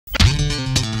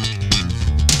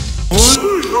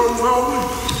Komt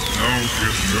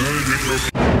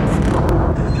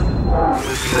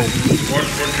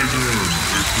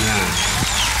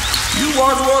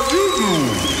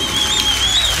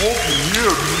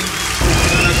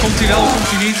hij wel, komt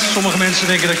hij niet? Sommige mensen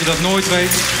denken dat je dat nooit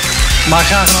weet. Maar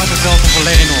graag een hartelijk welkom voor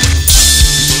Larry Nog.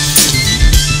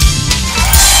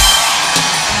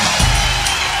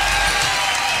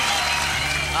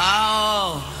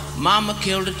 Oh, mama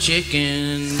killed a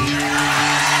chicken.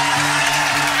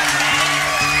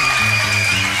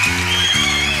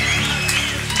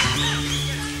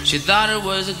 She thought it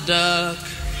was a duck.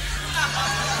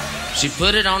 She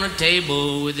put it on a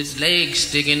table with its legs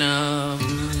sticking up.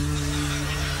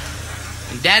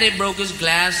 And Daddy broke his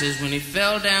glasses when he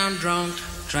fell down drunk.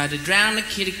 Tried to drown the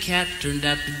kitty cat, turned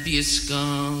out to be a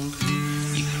skunk.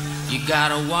 You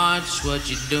gotta watch what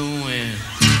you're doing.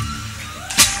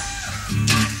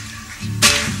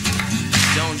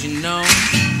 Don't you know?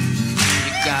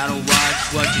 You gotta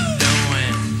watch what you're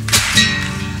doing.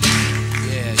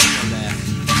 Yeah, you know that.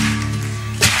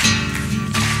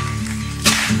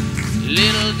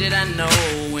 Little did I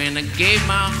know when I gave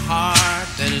my heart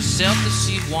that a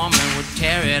self-deceived woman would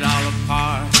tear it all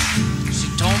apart. She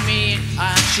told me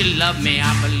she loved me,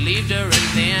 I believed her, and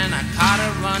then I caught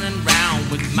her running round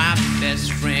with my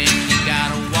best friend. You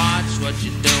gotta watch what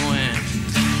you're doing.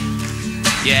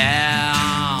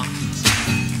 Yeah,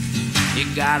 you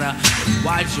gotta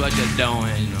watch what you're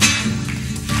doing.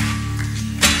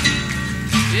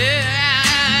 Yeah,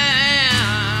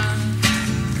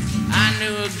 I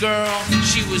knew a girl,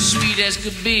 she was sweet as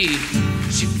could be.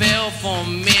 She fell for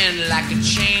men like a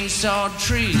chainsaw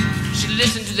tree. She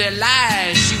listened to their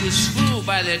lies, she was fooled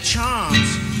by their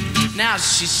charms. Now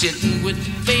she's sitting with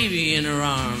the baby in her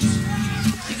arms.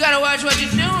 You gotta watch what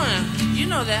you're doing, you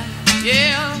know that.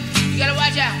 Yeah, you gotta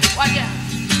watch out, watch out.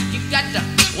 You got to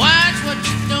watch what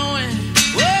you're doing.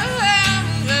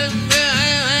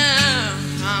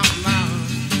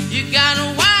 You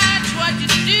gotta watch what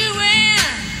you're doing.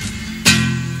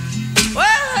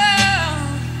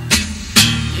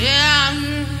 Yeah.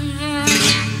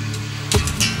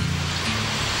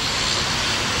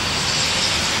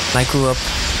 I grew up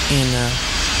in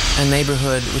a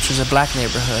neighborhood which was a black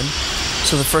neighborhood,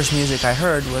 so the first music I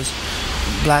heard was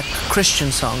black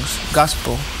Christian songs,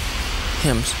 gospel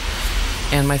hymns.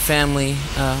 And my family,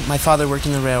 my father worked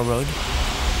in the railroad,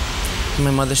 and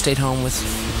my mother stayed home with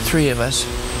 3 of us.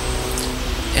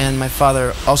 And my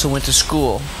father also went to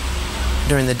school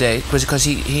during the day because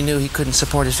he knew he couldn't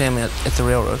support his family at the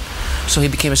railroad. So he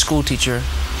became a school teacher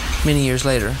many years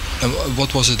later. And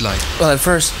what was it like? Well, at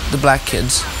first, the black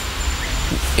kids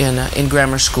in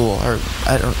grammar school, or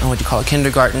I don't know what you call it,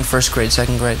 kindergarten, first grade,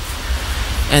 second grade.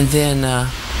 And then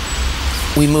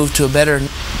we moved to a better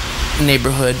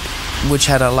neighborhood, which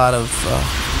had a lot of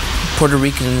Puerto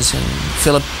Ricans and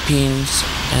Philippines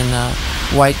and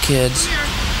white kids.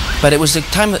 But it was the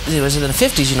time, it was in the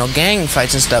 50s, you know, gang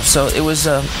fights and stuff. So it was,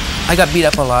 I got beat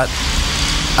up a lot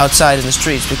outside in the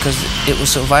streets because it was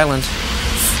so violent.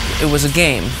 It was a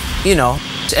game, you know.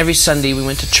 Every Sunday we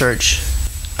went to church.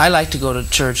 I liked to go to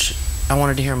church. I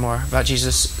wanted to hear more about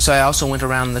Jesus. So I also went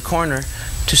around the corner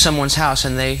to someone's house,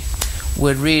 and they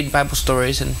would read Bible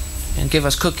stories and give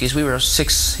us cookies. We were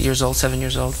 6 years old, 7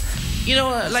 years old. You know,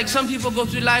 like some people go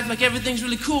through life like everything's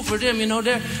really cool for them, you know,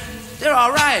 they're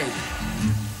all right.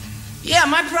 Yeah,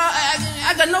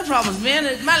 I got no problems, man.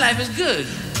 My life is good.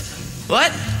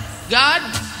 What? God?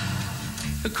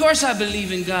 Of course I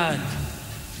believe in God.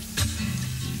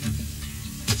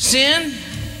 Sin?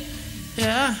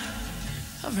 Yeah,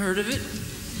 I've heard of it.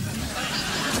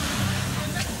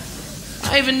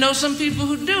 I even know some people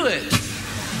who do it.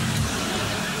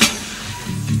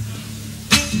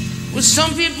 Well,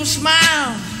 some people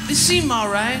smile. They seem all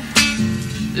right.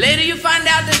 Later you find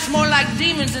out that it's more like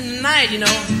demons in the night, you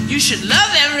know. You should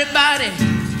love everybody,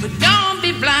 but don't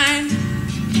be blind.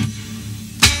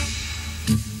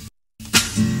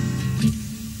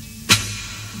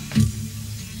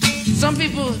 Some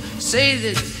people say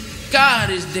that God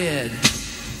is dead,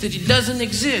 that he doesn't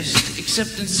exist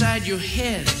except inside your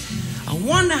head. I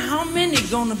wonder how many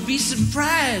gonna be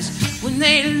surprised when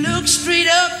they look straight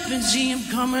up and see him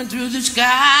coming through the sky.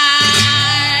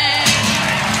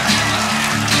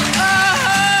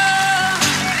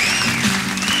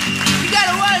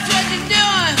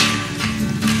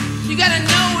 You gotta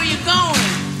know where you're going.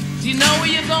 Do you know where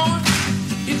you're going?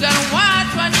 You gotta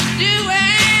watch what you're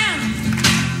doing.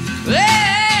 Yeah.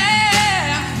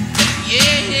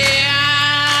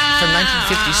 From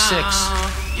 1956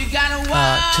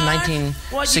 to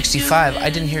 1965, I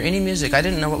didn't hear any music. I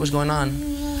didn't know what was going on.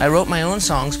 I wrote my own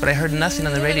songs, but I heard nothing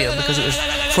on the radio because it was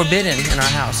forbidden in our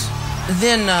house.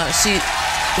 then, see,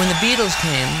 when the Beatles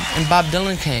came and Bob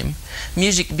Dylan came,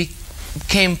 music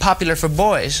became popular for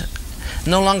boys.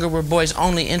 No longer were boys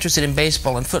only interested in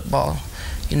baseball and football.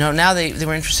 You know, now they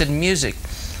were interested in music.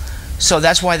 So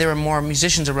that's why there were more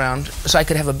musicians around, so I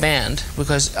could have a band,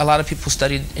 because a lot of people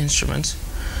studied instruments.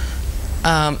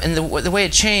 And the way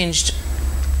it changed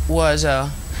was,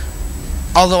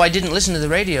 although I didn't listen to the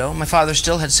radio, my father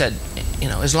still had said, you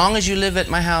know, as long as you live at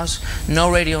my house, no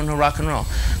radio, no rock and roll.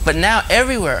 But now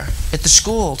everywhere, at the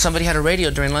school, somebody had a radio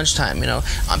during lunchtime, you know.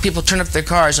 People turned up their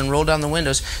cars and rolled down the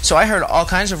windows. So I heard all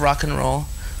kinds of rock and roll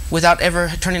without ever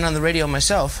turning on the radio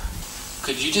myself.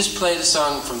 Could you just play the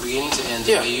song from beginning to end?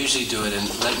 Yeah. I usually do it, and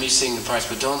let me sing the parts,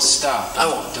 but don't stop. I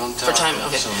won't. Don't For talk time,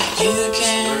 okay. so much. You Just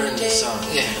can learn the song.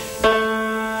 Yeah.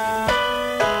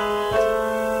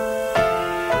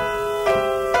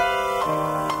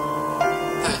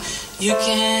 You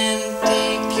can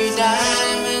take your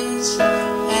diamonds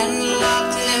and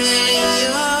lock them in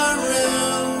your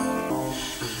room.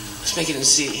 Let's make it in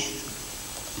C.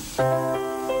 Do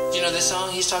you know this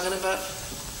song he's talking about?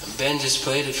 Ben just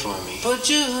played it for me. Put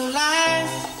your life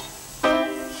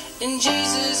in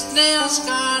Jesus'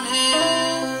 nail-scarred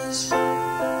hands.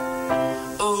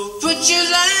 Oh, put your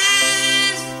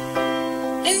life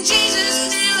in Jesus'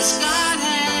 nail-scarred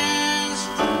hands.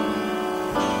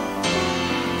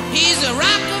 He's the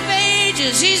rock of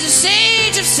ages, he's the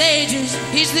sage of sages,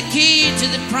 he's the key to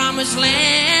the promised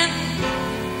land.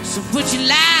 So put your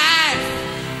life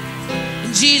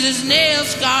in Jesus'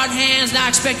 nail-scarred hands. Now I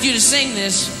expect you to sing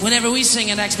this. Whenever we sing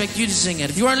it, I expect you to sing it.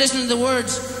 If you aren't listening to the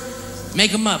words,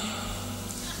 make them up.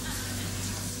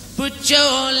 Put your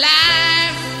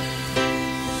life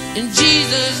in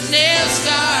Jesus'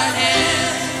 nail-scarred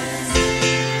hands.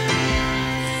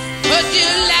 Put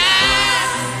your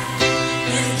life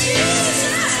in Jesus'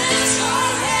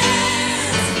 nail-scarred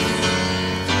hands.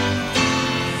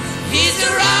 He's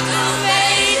the rock of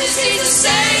ages, he's the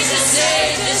sage of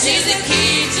sages, he's the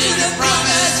key to the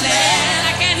promised land.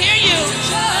 I can't hear you.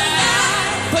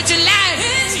 Put your life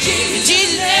in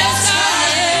Jesus'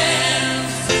 nail-scarred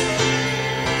hands.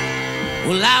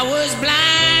 Well, I was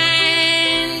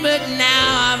blind, but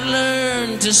now I've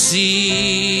learned to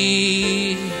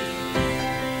see.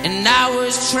 And I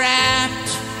was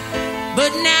trapped,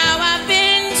 but now I've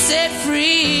been set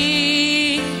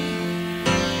free.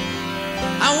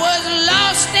 I was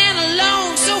lost and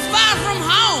alone, so far from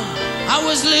home, I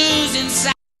was losing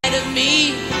sight of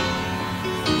me.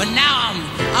 But now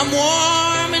I'm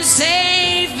warm and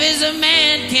safe as a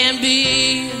man can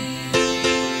be.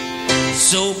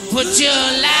 So put your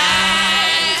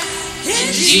life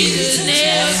in Jesus'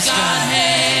 nail-scarred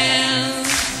hands.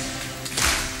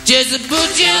 Just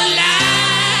put your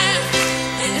life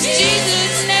in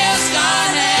Jesus'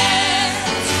 nail-scarred hands.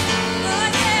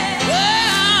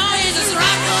 Oh, he's the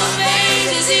rock of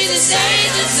ages, he's the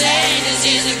sage of sages,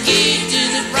 he's the key to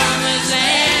the promised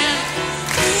land.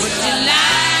 Put your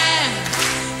life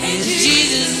in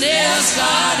Jesus'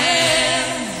 nail-scarred hands.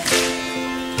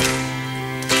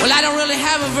 Well, I don't really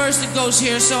have a verse that goes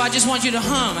here, so I just want you to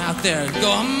hum out there.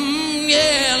 Go,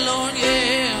 yeah, Lord,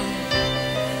 yeah.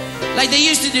 Like they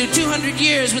used to do 200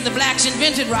 years when the blacks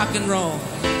invented rock and roll,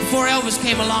 before Elvis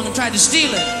came along and tried to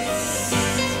steal it.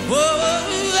 Whoa, whoa,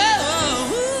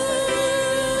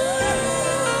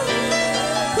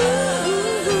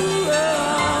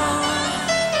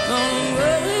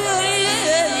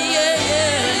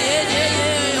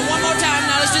 one more time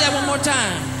now. Let's do that one more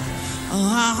time.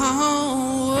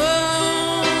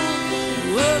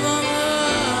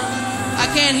 I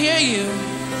can't hear you.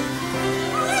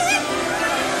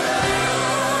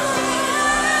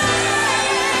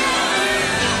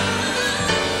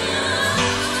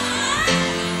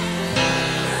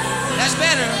 That's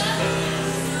better.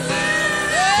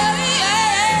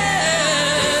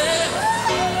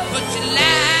 Put your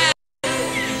life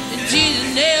in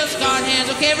Jesus' nail-scarred hands.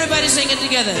 Okay, everybody sing it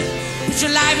together. Put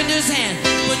your life into his hand.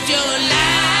 Put your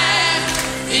life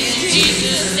in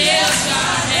Jesus'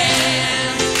 nail-scarred hands.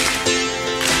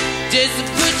 Just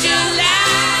put your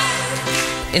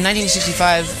life. In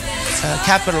 1965,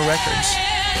 Capitol Records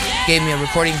gave me a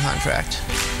recording contract.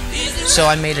 So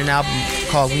I made an album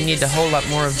called We Need a Whole Lot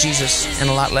More of Jesus and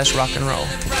a Lot Less Rock and Roll.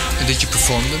 And did you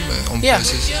perform them on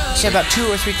places? Yeah, about 2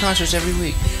 or 3 concerts every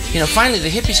week. You know, finally the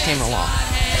hippies came along.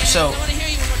 So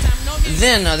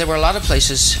then there were a lot of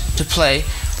places to play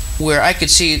where I could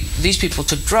see these people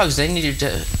took drugs. They needed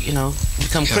to, you know,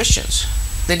 become Christians.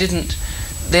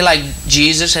 They liked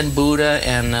Jesus and Buddha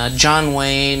and John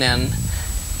Wayne and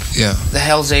the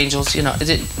Hells Angels, you know.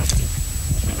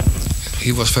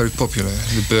 He was very popular.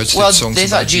 The Birds well, did songs they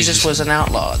about thought Jesus was an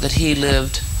outlaw, that he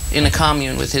lived in a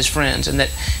commune with his friends, and that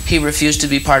he refused to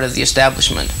be part of the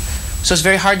establishment. So it's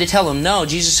very hard to tell him, no,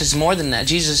 Jesus is more than that.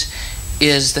 Jesus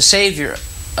is the Savior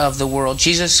of the world.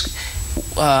 Jesus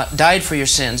died for your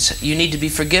sins. You need to be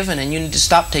forgiven, and you need to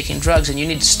stop taking drugs, and you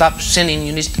need to stop sinning.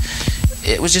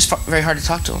 It was just very hard to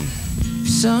talk to him.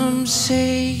 Some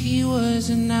say he was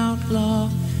an outlaw,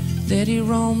 that he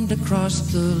roamed across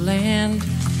the land.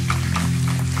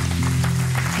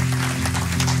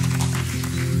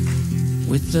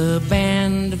 With a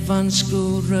band of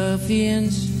unschooled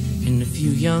ruffians and a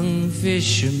few young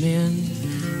fishermen.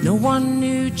 No one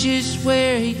knew just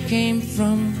where he came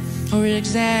from or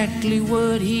exactly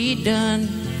what he'd done,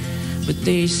 but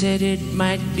they said it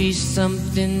might be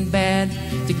something bad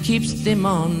that keeps them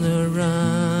on the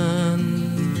run.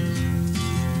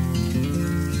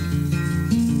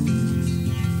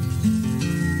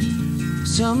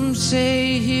 Some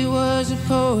say he was a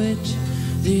poet,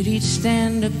 that he'd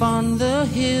stand up on the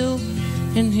hill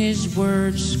and his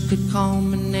words could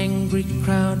calm an angry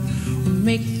crowd or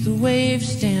make the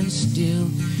waves stand still.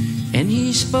 And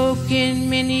he spoke in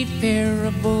many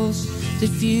parables that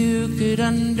few could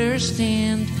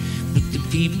understand, but the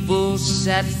people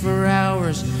sat for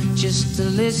hours just to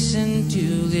listen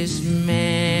to this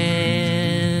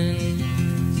man.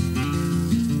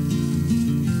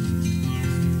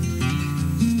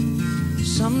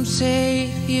 Some say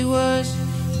he was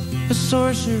a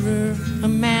sorcerer, a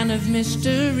man of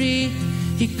mystery.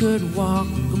 He could walk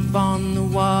upon the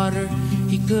water,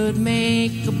 he could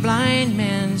make a blind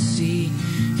man see,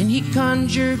 and he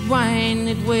conjured wine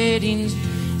at weddings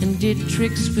and did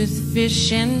tricks with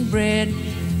fish and bread.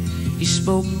 He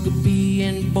spoke of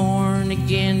being born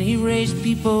again, he raised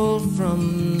people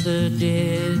from the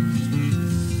dead.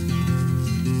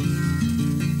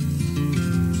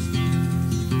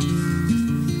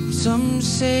 Some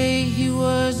say he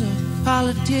was a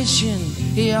politician,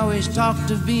 he always talked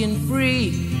of being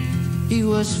free. He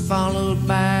was followed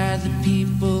by the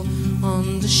people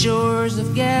on the shores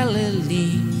of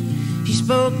Galilee. He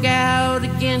spoke out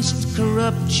against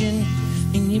corruption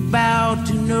and he bowed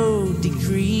to no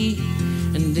decree.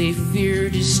 And they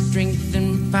feared his strength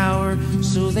and power,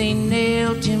 so they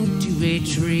nailed him to a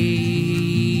tree.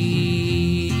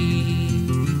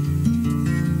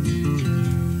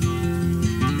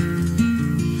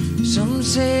 Some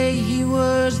say he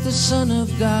was the Son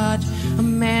of God, a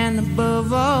man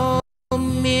above all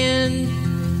men,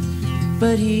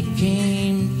 but he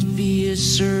came to be a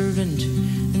servant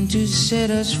and to set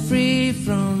us free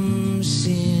from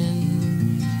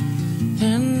sin.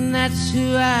 And that's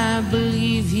who I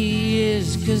believe he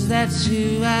is, 'cause that's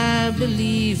who I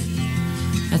believe.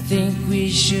 I think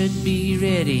we should be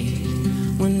ready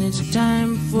when it's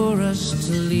time for us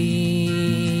to leave.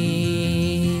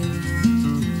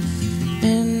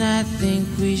 And I think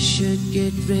we should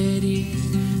get ready,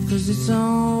 'cause it's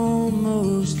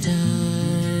almost time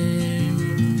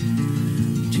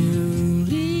to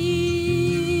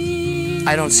leave.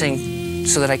 I don't sing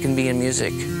so that I can be in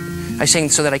music. I sing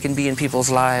so that I can be in people's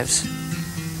lives.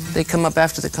 They come up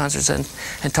after the concerts and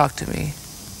talk to me.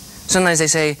 Sometimes they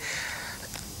say,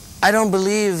 I don't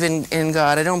believe in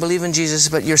God, I don't believe in Jesus,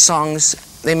 but your songs,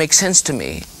 they make sense to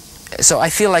me. So I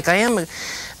feel like I am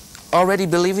already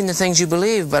believing the things you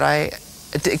believe, but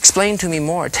explain to me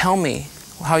more. Tell me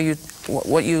how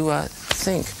what you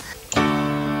think. It's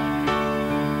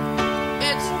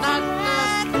not the...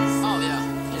 Oh,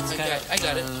 yeah. It's okay. I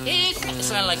got it.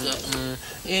 It's not like the...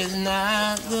 It's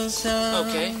not the sun.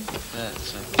 Okay.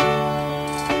 That's right.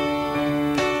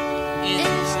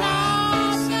 It's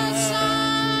not the sun.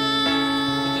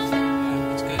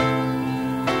 That's good.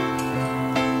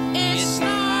 It's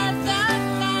not the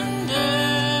thunder.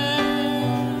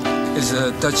 Is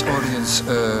a Dutch audience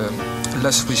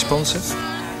less responsive?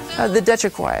 The Dutch are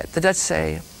quiet. The Dutch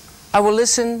say, I will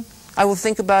listen, I will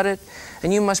think about it,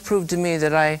 and you must prove to me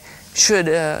that I should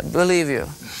believe you.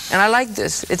 And I like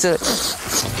this. It's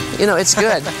it's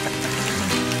good.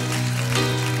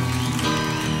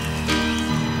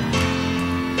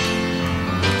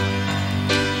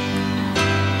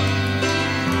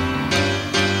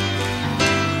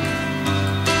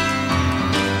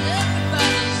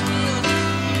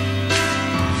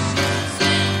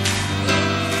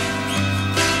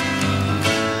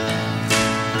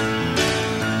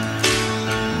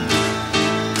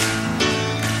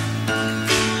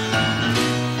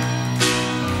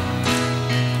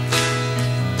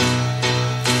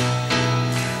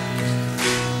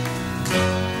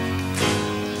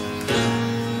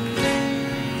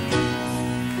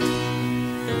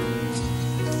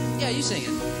 You sing it.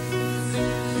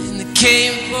 And they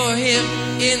came for him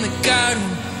in the garden.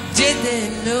 Did they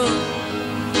know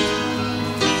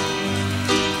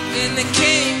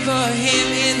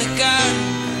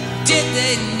did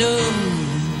they know?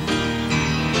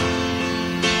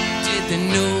 Did they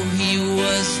know he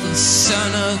was the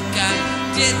Son of God?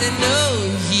 Did they know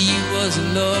he was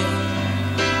Lord?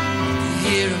 Did they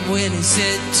hear him when he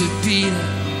said to Peter,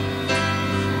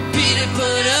 Peter,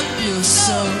 put up your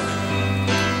sword?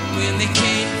 When they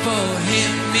came for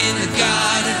him in the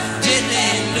garden, did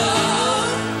they know?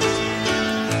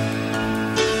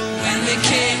 When they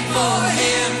came for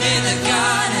him in the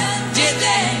garden, did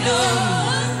they know?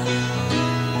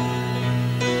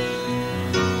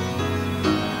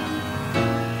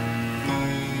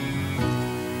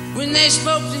 When they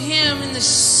spoke to him in the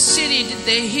city, did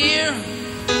they hear?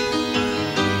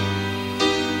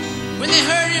 When they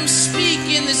heard him speak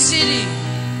in the city,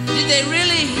 did they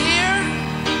really hear?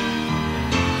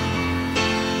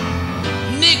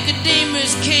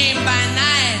 Nicodemus came by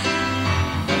night,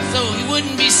 so he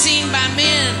wouldn't be seen by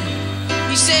men.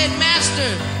 He said,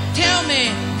 Master, tell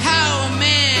me how a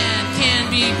man can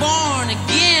be born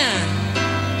again.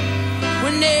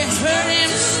 When they heard him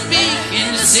speak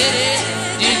in the city,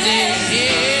 did they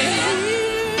hear?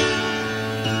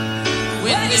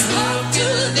 When they spoke to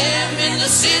them in the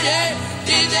city,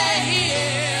 did they hear?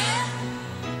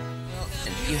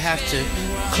 You have to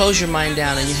close your mind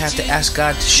down and you have to ask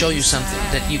God to show you something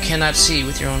that you cannot see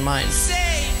with your own mind.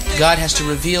 God has to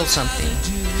reveal something.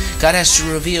 God has to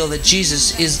reveal that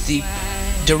Jesus is the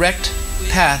direct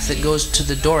path that goes to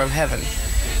the door of heaven.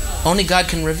 Only God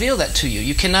can reveal that to you.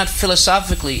 You cannot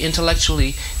philosophically,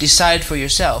 intellectually decide for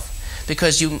yourself,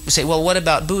 because you say, well, what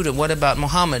about Buddha? What about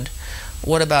Muhammad?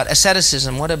 What about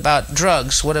asceticism? What about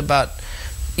drugs? What about...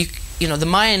 You know, the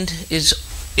mind is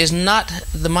not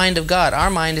the mind of God. Our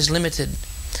mind is limited.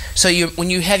 So when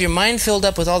you have your mind filled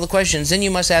up with all the questions, then you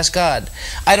must ask God.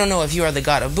 I don't know if you are the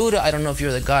God of Buddha. I don't know if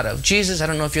you're the God of Jesus. I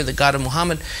don't know if you're the God of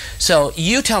Muhammad. So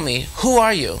you tell me, who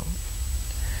are you?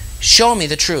 Show me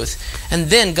the truth. And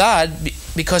then God,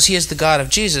 because He is the God of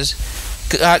Jesus,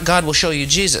 God will show you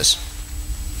Jesus.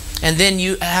 And then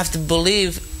you have to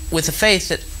believe with the faith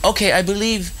that, okay, I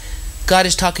believe God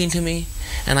is talking to me,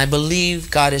 and I believe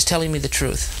God is telling me the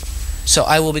truth. So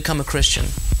I will become a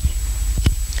Christian.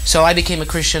 So I became a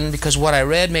Christian because what I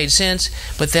read made sense,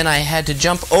 but then I had to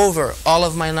jump over all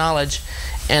of my knowledge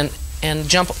and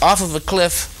jump off of a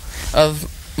cliff of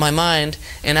my mind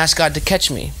and ask God to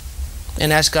catch me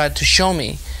and ask God to show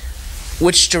me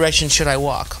which direction should I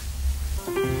walk.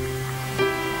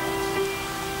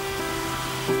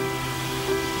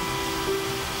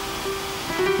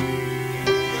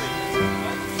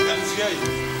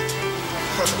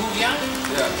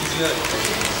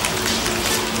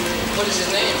 What is his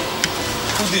name?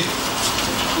 Goody.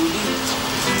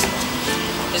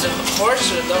 Is it a horse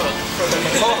or a dog?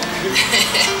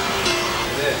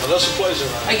 Well, that's a pleasure.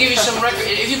 I give you some records.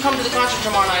 If you come to the concert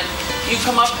tomorrow night, you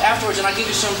come up afterwards and I'll give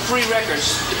you some free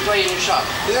records to play in your shop.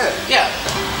 Yeah. Yeah.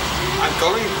 I'm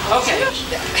coming. Okay.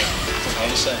 Yeah. I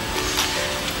understand.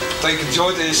 Take a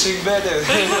joint and you sing better.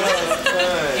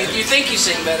 You think you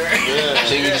sing better. Ja,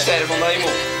 zing je de sterren van de hemel.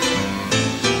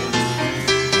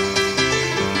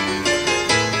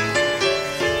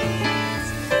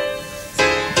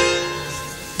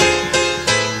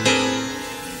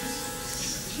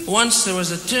 Once there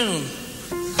was a tune,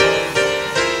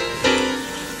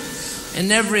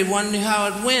 and everyone knew how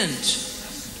it went.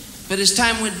 But as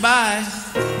time went by,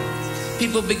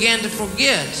 people began to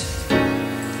forget,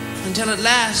 until at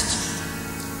last,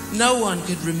 no one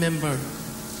could remember.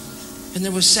 And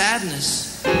there was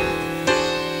sadness, and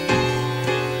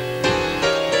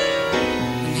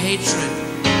hatred,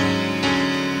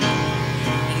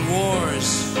 and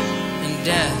wars, and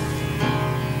death.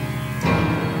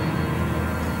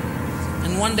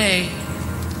 And one day,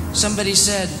 somebody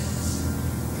said,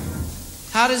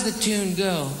 how does the tune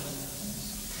go?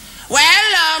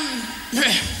 Well,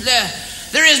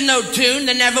 there is no tune,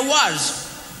 there never was.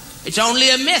 It's only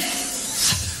a myth.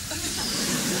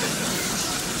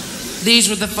 These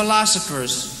were the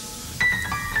philosophers.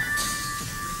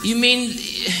 You mean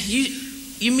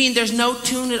there's no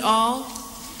tune at all?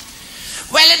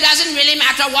 Well, it doesn't really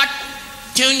matter what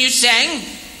tune you sing,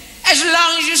 as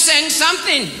long as you sing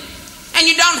something and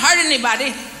you don't hurt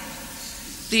anybody.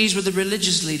 These were the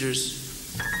religious leaders.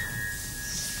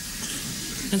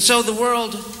 And so the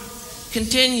world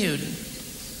continued.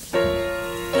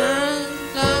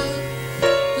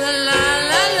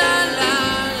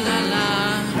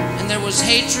 And there was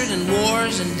hatred and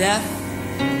wars and death.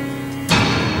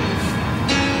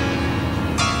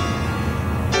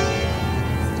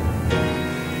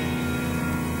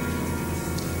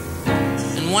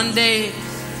 And one day,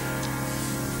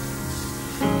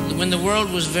 when the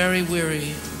world was very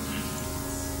weary,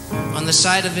 on the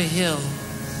side of a hill,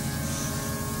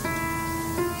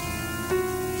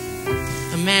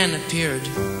 man appeared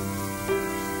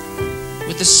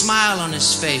with a smile on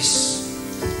his face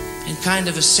and kind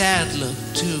of a sad look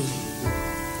too.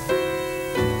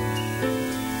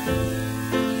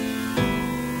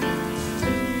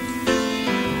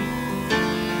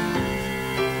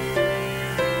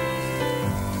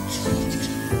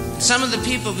 Some of the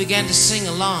people began to sing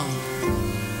along.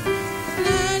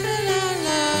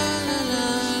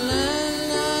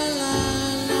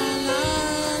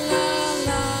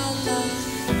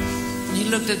 And he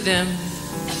looked at them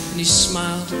and he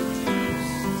smiled.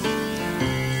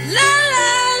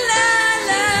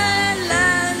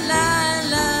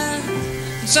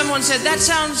 And someone said, that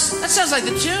sounds like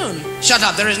the tune. Shut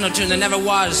up, there is no tune. There never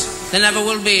was. There never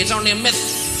will be. It's only a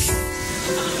myth.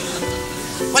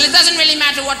 Well, it doesn't really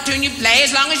matter what tune you play,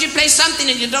 as long as you play something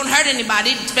and you don't hurt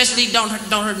anybody, especially don't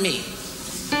hurt me.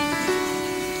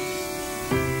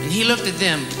 And he looked at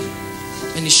them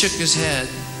and he shook his head.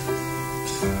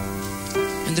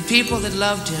 And the people that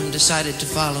loved him decided to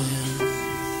follow him.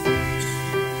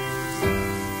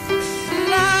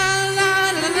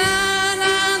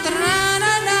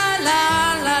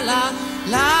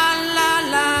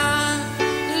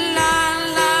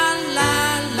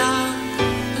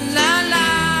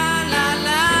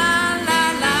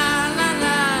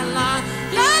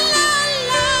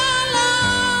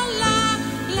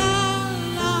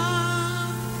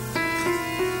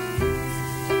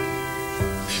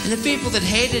 And the people that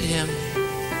hated him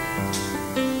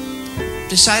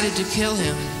decided to kill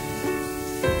him.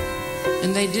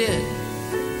 And they did.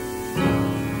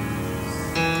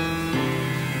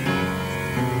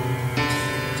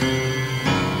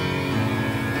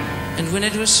 And when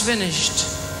it was finished,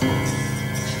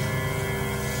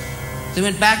 they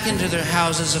went back into their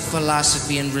houses of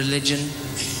philosophy and religion,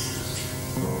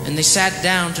 and they sat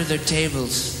down to their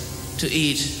tables to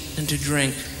eat and to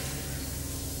drink.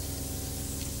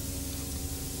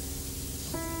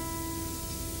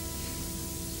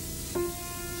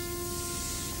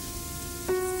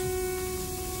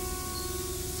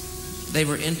 They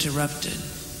were interrupted.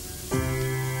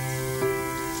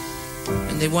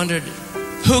 And they wondered,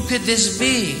 who could this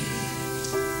be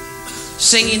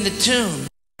singing the tune?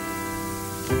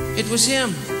 It was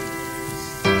him.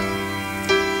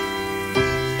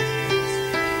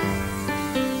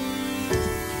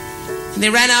 And they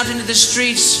ran out into the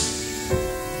streets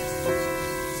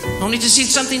only to see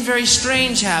something very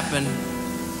strange happen.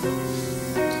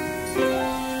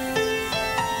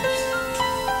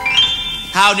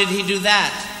 How did he do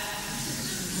that?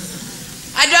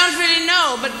 I don't really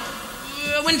know, but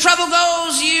when trouble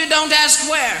goes, you don't ask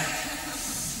where.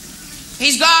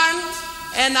 He's gone,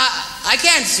 and I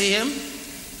can't see him.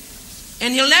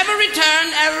 And he'll never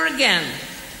return ever again.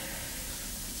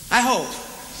 I hope.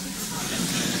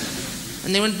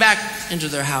 And they went back into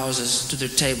their houses, to their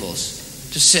tables,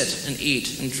 to sit and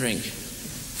eat and drink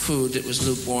food that was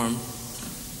lukewarm.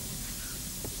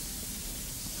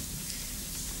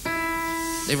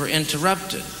 They were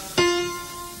interrupted.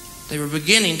 They were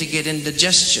beginning to get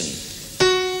indigestion.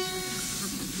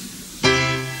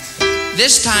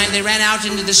 This time they ran out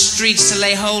into the streets to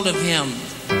lay hold of him,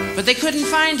 but they couldn't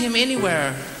find him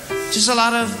anywhere. Just a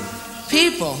lot of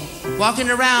people walking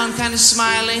around kind of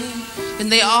smiling, and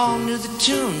they all knew the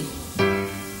tune.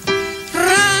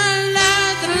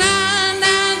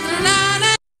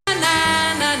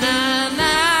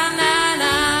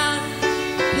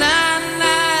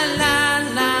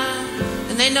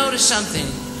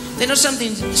 They know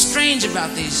something strange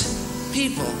about these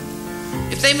people.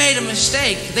 If they made a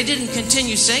mistake, they didn't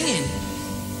continue singing.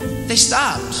 They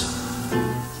stopped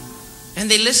and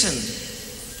they listened.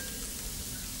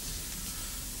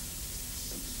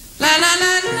 La la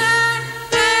la la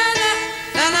la la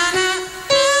la la la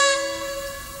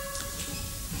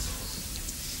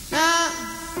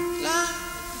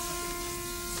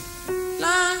la la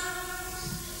la.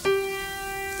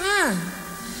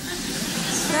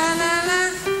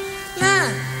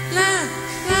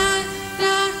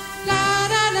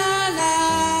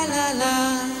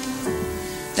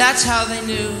 That's how they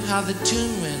knew how the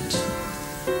tune went,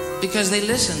 because they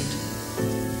listened.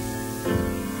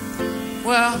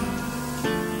 Well,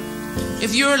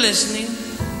 if you're listening,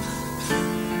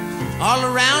 all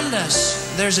around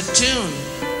us there's a tune.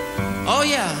 Oh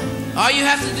yeah, all you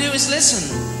have to do is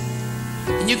listen,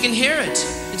 and you can hear it.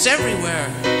 It's everywhere.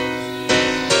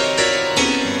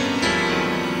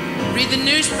 Read the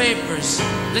newspapers,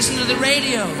 listen to the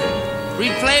radio,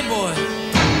 read Playboy.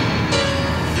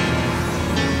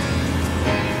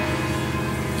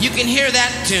 You can hear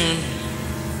that tune,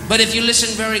 but if you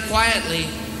listen very quietly,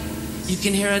 you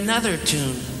can hear another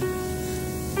tune.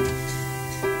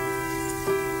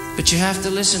 But you have to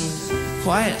listen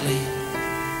quietly,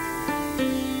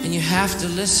 and you have to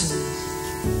listen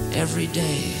every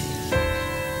day.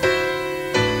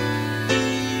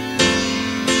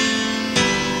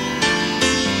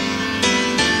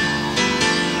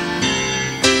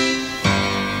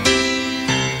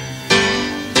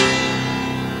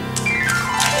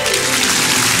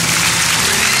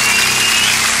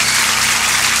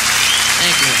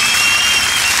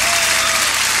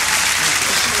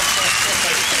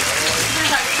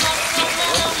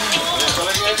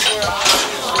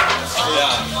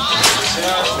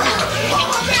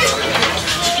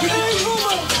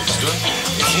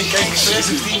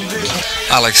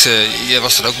 Alex, jij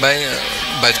was er ook bij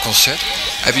het concert.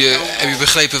 Heb je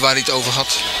begrepen waar hij het over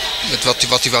had? Met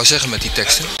wat hij wou zeggen met die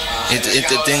teksten?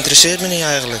 Het interesseert me niet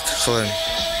eigenlijk, gewoon.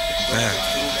 Ja.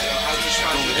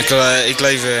 Ik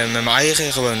leef met mijn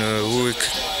eigen, gewoon hoe ik...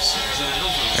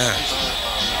 Ja.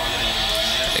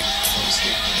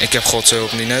 Ik heb Gods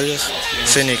hulp niet nodig,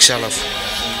 vind ik zelf.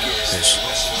 Dus,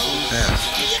 ja.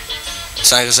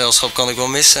 Zijn gezelschap kan ik wel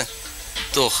missen.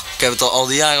 Toch, ik heb het al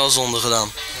die jaren al zonder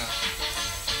gedaan.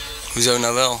 Hoezo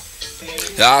nou wel?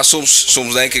 Ja,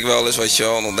 soms denk ik wel eens, weet je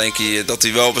wel. Dan denk je dat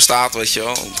hij wel bestaat, weet je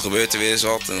wel. Dan gebeurt er weer eens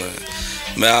wat.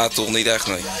 Maar ja, toch niet echt,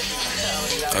 nee.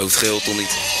 Hoofdgeheel toch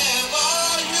niet.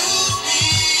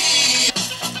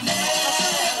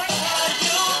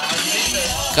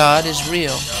 God is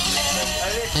real,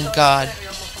 and God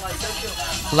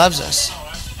loves us,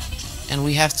 and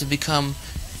we have to become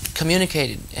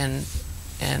communicated and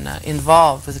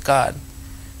involved with God.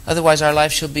 Otherwise, our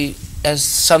life shall be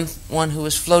as someone who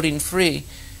is floating free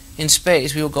in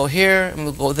space. We will go here and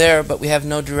we'll go there, but we have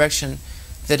no direction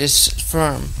that is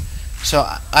firm. So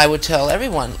I would tell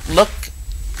everyone, look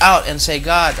out and say,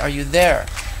 God, are you there?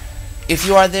 If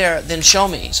you are there, then show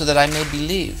me so that I may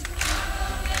believe.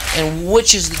 And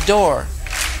which is the door?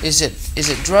 Is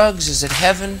it drugs? Is it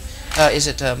heaven? Is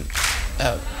it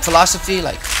philosophy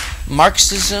like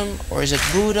Marxism? Or is it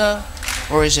Buddha?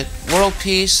 Or is it world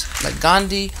peace like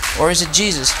Gandhi? Or is it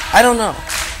Jesus? I don't know.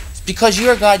 Because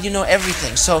you're God, you know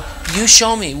everything. So you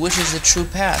show me which is the true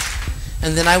path,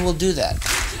 and then I will do that.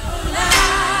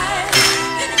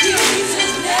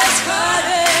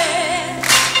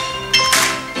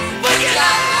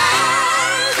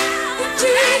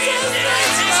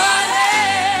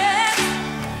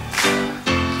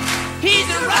 He's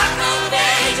the rock of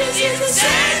ages, he's the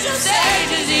sage of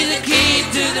sages, he's the key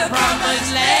to the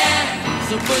promised land.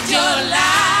 So put your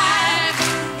life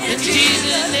in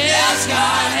Jesus'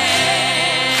 hands.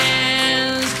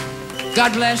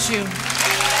 God bless you. Good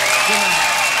night.